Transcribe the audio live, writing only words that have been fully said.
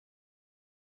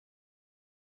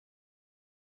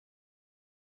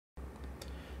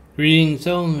Greetings,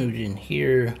 Mugen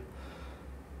here,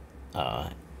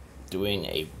 doing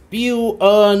a review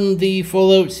on the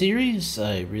Fallout series.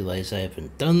 I realize I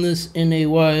haven't done this in a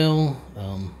while,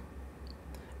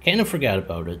 kind of forgot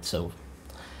about it, so,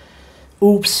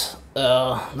 oops.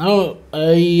 Now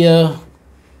I,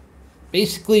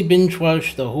 basically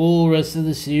binge-watched the whole rest of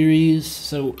the series,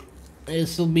 so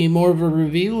this will be more of a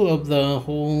review of the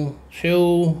whole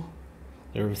show.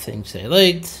 There were things I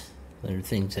liked, there were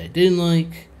things I didn't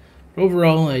like.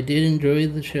 Overall, I did enjoy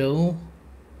the show,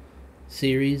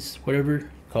 series,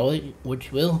 whatever, call it, what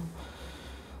you will.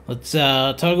 Let's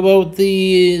talk about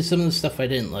some of the stuff I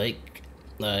didn't like.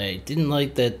 I didn't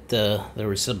like that there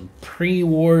was some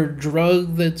pre-war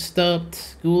drug that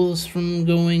stopped ghouls from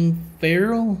going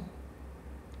feral.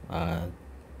 I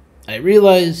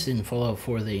realized in Fallout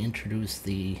 4 they introduced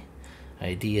the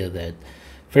idea that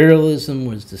feralism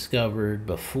was discovered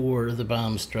before the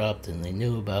bombs dropped and they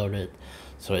knew about it.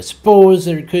 So I suppose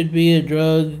there could be a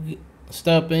drug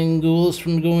stopping ghouls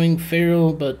from going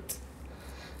feral, but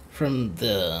from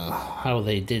how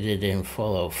they did it in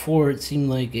Fallout 4, it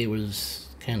seemed like it was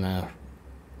kind of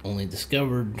only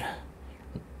discovered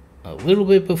a little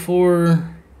bit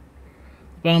before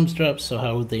the bombs dropped, so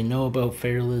how would they know about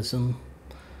feralism?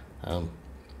 I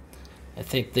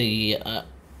think the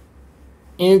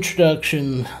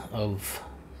introduction of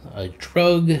a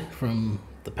drug from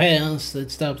the past that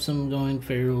stops them going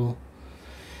feral,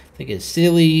 I think it's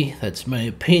silly. That's my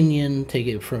opinion. Take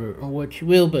it for what you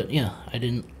will, but yeah, I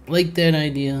didn't like that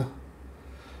idea.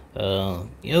 The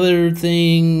other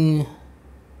thing,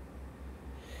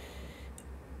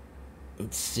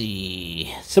 let's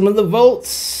see, some of the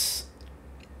vaults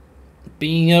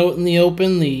being out in the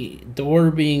open, the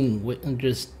door being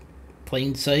just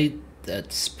plain sight,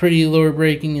 that's pretty lore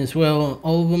breaking as well.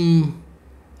 All of them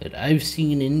that I've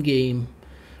seen in game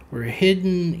were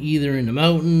hidden either in a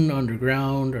mountain,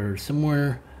 underground, or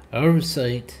somewhere out of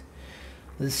sight.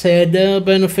 This had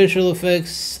beneficial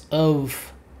effects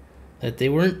of that they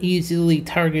weren't easily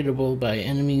targetable by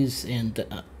enemies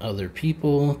and other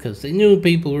people, because they knew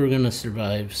people were going to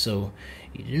survive, so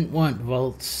you didn't want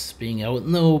vaults being out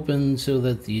in the open so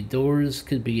that the doors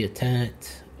could be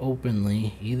attacked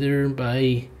openly, either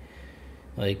by,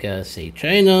 like, say,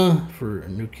 China for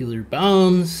nuclear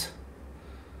bombs,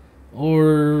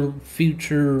 or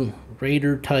future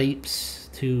raider types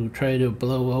to try to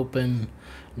blow open.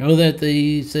 Know that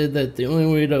they said that the only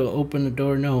way to open a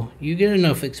door, no, you get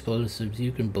enough explosives,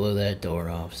 you can blow that door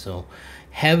off. So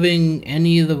having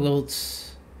any of the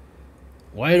vaults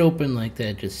wide open like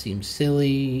that just seems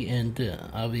silly, and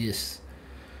obvious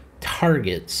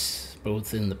targets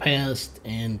both in the past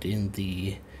and in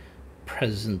the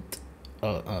present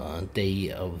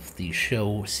day of the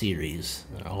show series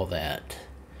and all that.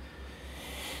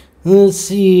 Let's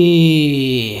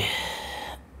see.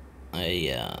 Oh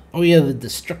yeah, the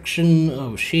destruction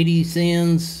of Shady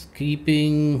Sands,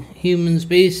 keeping humans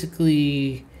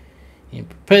basically in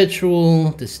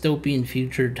perpetual dystopian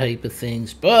future type of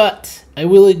things. But I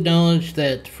will acknowledge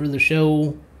that for the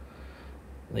show,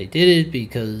 they did it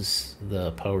because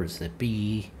the powers that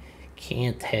be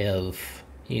can't have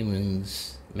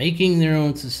humans making their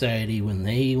own society when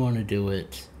they want to do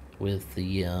it with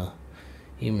the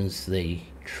humans they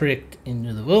tricked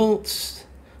into the vaults.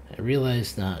 I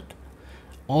realize not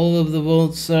all of the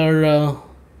vaults are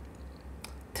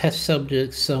test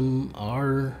subjects. Some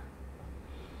are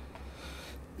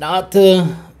not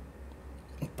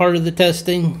part of the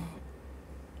testing.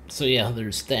 So yeah,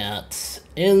 there's that.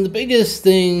 And the biggest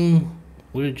thing,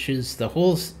 which is the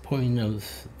whole point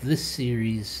of this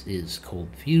series, is cold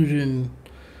fusion.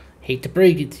 Hate to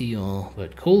break it to y'all,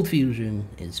 but cold fusion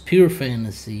is pure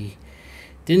fantasy.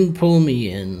 Didn't pull me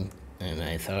in, and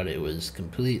I thought it was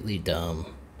completely dumb.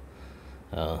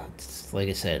 It's, like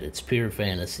I said, it's pure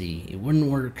fantasy. It wouldn't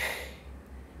work.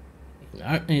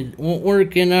 It won't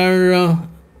work in our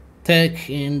tech,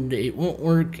 and it won't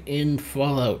work in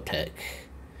Fallout tech.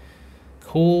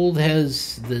 Cold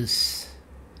has this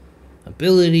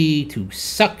ability to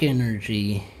suck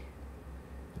energy,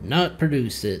 not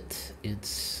produce it.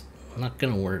 It's not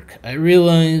gonna work. I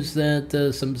realize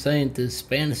that some scientists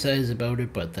fantasize about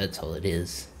it, but that's all it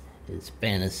is. It's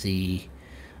fantasy.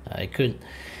 It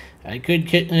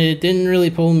didn't really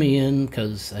pull me in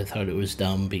because I thought it was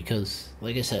dumb, because,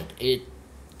 like I said, it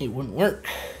wouldn't work.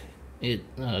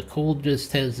 Cold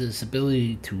just has this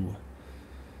ability to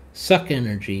suck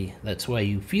energy. That's why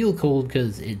you feel cold,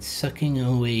 because it's sucking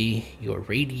away your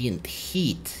radiant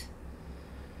heat.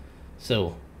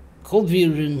 So, cold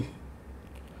fusion,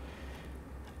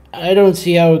 I don't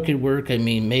see how it could work. I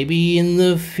mean, maybe in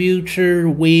the future,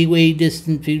 way, way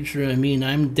distant future. I mean,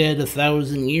 I'm dead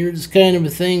 1,000 years kind of a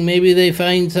thing. Maybe they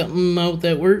find something out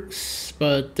that works.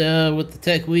 But with the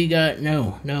tech we got,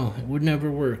 no, it would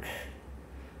never work.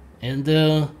 And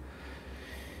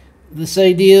this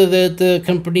idea that the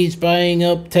company's buying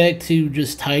up tech to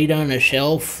just hide on a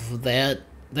shelf, that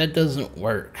doesn't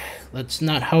work. That's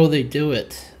not how they do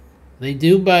it. They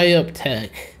do buy up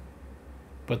tech.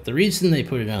 But the reason they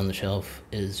put it on the shelf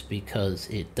is because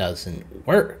it doesn't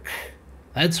work.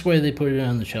 That's why they put it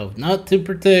on the shelf, not to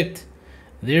protect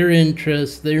their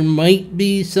interests. There might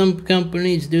be some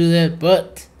companies do that,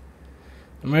 but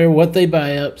no matter what they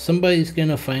buy up, somebody's going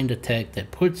to find a tech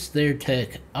that puts their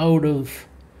tech out of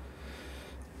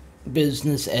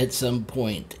business at some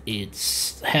point.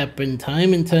 It's happened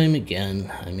time and time again.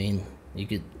 I mean, you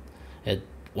could... At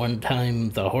one time,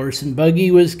 the horse and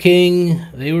buggy was king.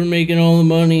 They were making all the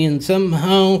money, and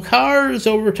somehow cars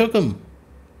overtook them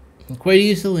quite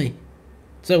easily.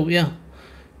 So, yeah,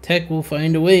 tech will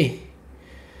find a way.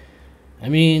 I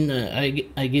mean, I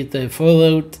get that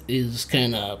Fallout is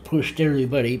kind of pushed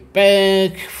everybody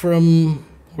back from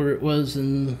where it was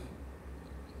in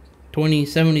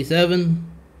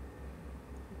 2077.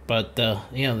 But,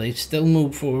 yeah, they still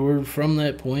move forward from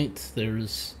that point.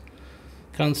 There's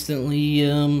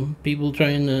constantly people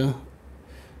trying to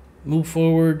move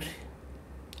forward.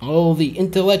 All the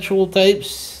intellectual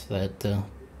types that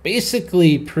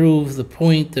basically prove the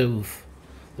point of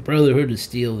the Brotherhood of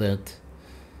Steel, that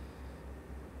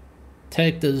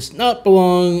tech does not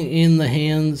belong in the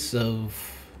hands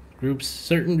of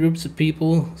certain groups of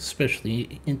people,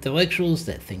 especially intellectuals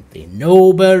that think they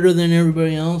know better than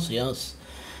everybody else. Yes,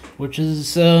 which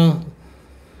is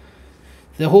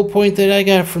the whole point that I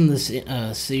got from this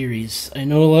series. I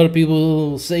know a lot of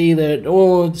people say that,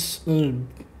 oh, it's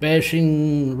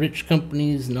bashing rich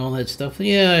companies and all that stuff.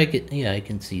 Yeah, I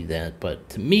can see that. But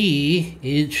to me,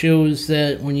 it shows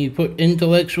that when you put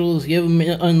intellectuals, give them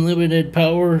unlimited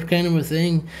power kind of a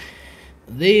thing,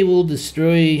 they will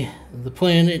destroy the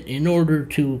planet in order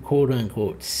to,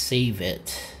 quote-unquote, save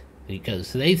it.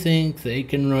 Because they think they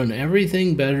can run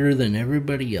everything better than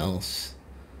everybody else.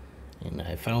 And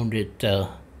I found it to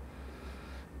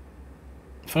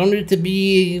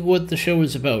be what the show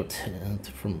is about. And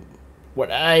from what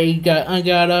I got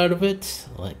out of it,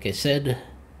 like I said,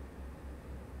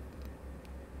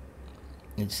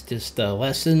 it's just a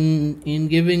lesson in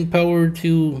giving power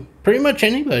to pretty much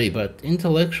anybody. But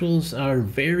intellectuals are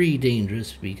very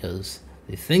dangerous because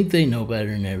they think they know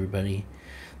better than everybody.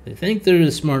 They think they're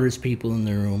the smartest people in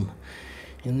the room.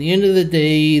 In the end of the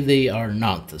day, they are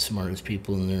not the smartest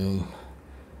people in the room.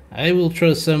 I will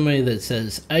trust somebody that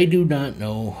says, I do not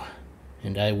know,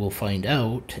 and I will find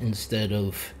out, instead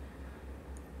of,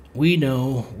 we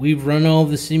know, we've run all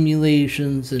the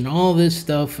simulations and all this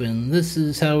stuff, and this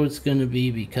is how it's going to be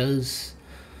because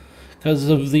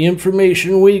of the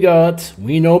information we got.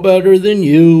 We know better than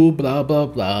you, blah, blah,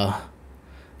 blah.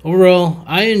 Overall,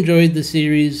 I enjoyed the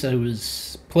series. I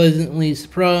was pleasantly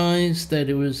surprised that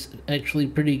it was actually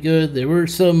pretty good. There were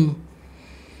some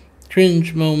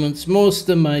cringe moments. Most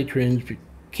of my cringe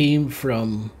came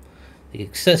from the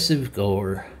excessive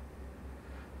gore.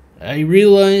 I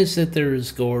realize that there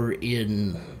is gore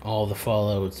in all the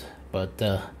Fallout, but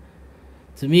to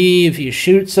me, if you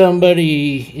shoot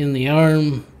somebody in the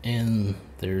arm and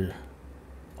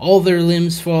all their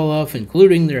limbs fall off,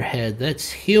 including their head,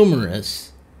 that's humorous.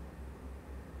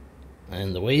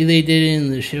 And the way they did it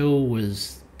in the show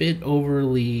was a bit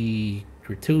overly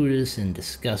gratuitous and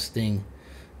disgusting.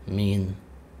 I mean,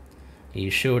 you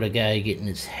showed a guy getting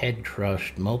his head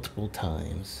crushed multiple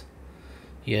times.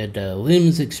 You had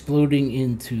limbs exploding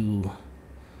into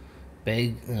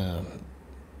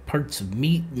parts of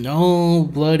meat and all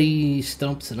bloody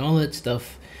stumps and all that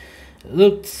stuff. It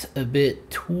looked a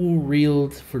bit too real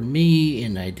for me,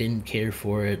 and I didn't care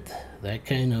for it. That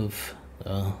kind of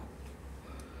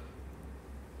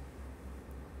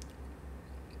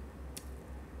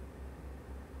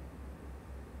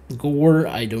gore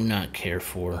I do not care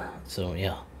for. So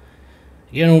yeah,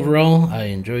 again, overall, I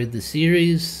enjoyed the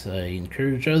series. I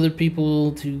encourage other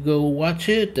people to go watch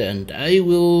it, and I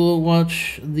will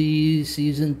watch the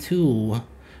season 2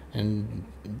 and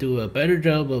do a better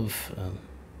job of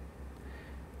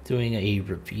doing a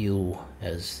review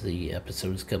as the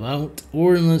episodes come out,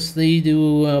 or unless they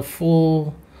do a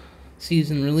full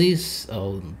season release,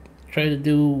 I'll try to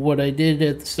do what I did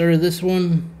at the start of this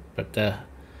one, but I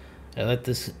let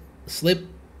this slip,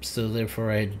 so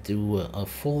therefore I had to do a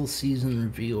full season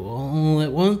review all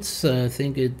at once. I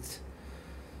think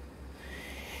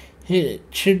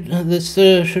This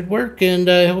should work, and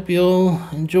I hope you all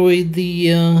enjoyed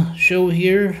the show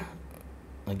here.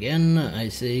 Again, I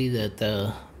say that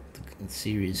the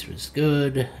series was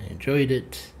good. I enjoyed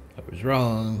it. I was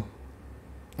wrong.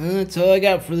 And that's all I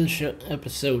got for this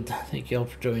episode. Thank you all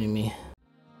for joining me.